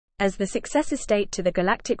As the successor state to the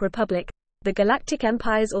Galactic Republic, the Galactic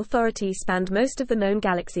Empire's authority spanned most of the known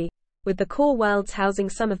galaxy, with the core worlds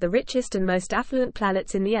housing some of the richest and most affluent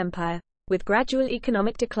planets in the Empire, with gradual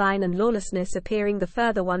economic decline and lawlessness appearing the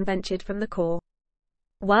further one ventured from the core.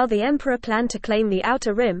 While the Emperor planned to claim the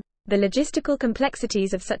Outer Rim, the logistical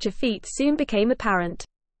complexities of such a feat soon became apparent.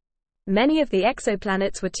 Many of the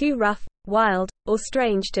exoplanets were too rough, wild, or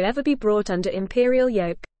strange to ever be brought under imperial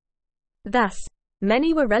yoke. Thus,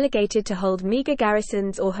 many were relegated to hold meager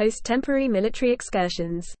garrisons or host temporary military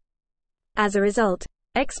excursions. As a result,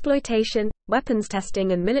 exploitation, weapons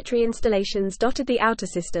testing and military installations dotted the outer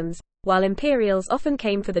systems, while Imperials often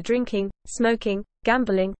came for the drinking, smoking,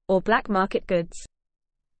 gambling, or black market goods.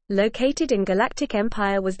 Located in Galactic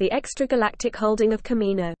Empire was the extragalactic holding of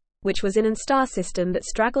Camino, which was in an star system that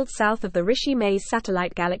straggled south of the Rishi Maze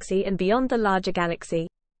satellite galaxy and beyond the larger galaxy.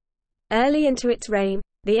 Early into its reign,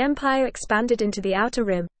 the Empire expanded into the Outer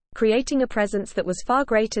Rim, creating a presence that was far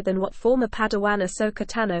greater than what former Padawan Ahsoka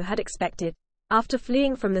Tano had expected. After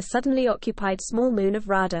fleeing from the suddenly occupied small moon of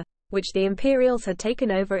Rada, which the Imperials had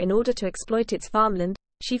taken over in order to exploit its farmland,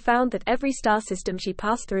 she found that every star system she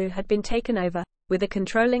passed through had been taken over, with a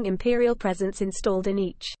controlling Imperial presence installed in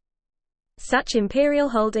each. Such Imperial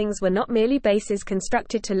holdings were not merely bases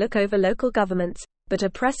constructed to look over local governments, but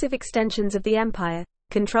oppressive extensions of the Empire,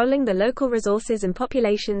 controlling the local resources and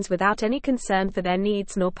populations without any concern for their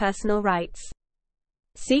needs nor personal rights.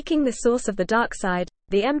 Seeking the source of the dark side,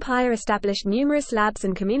 the Empire established numerous labs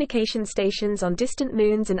and communication stations on distant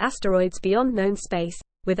moons and asteroids beyond known space,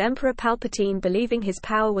 with Emperor Palpatine believing his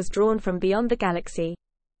power was drawn from beyond the galaxy.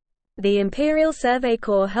 The Imperial Survey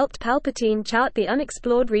Corps helped Palpatine chart the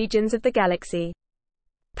unexplored regions of the galaxy.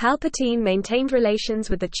 Palpatine maintained relations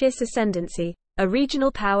with the Chiss Ascendancy, a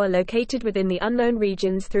regional power located within the unknown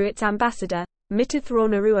regions through its ambassador, Mitu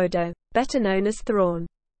Thrawn Aruodo, better known as Thrawn.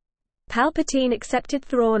 Palpatine accepted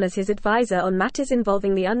Thrawn as his advisor on matters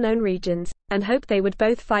involving the unknown regions, and hoped they would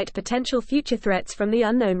both fight potential future threats from the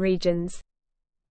unknown regions.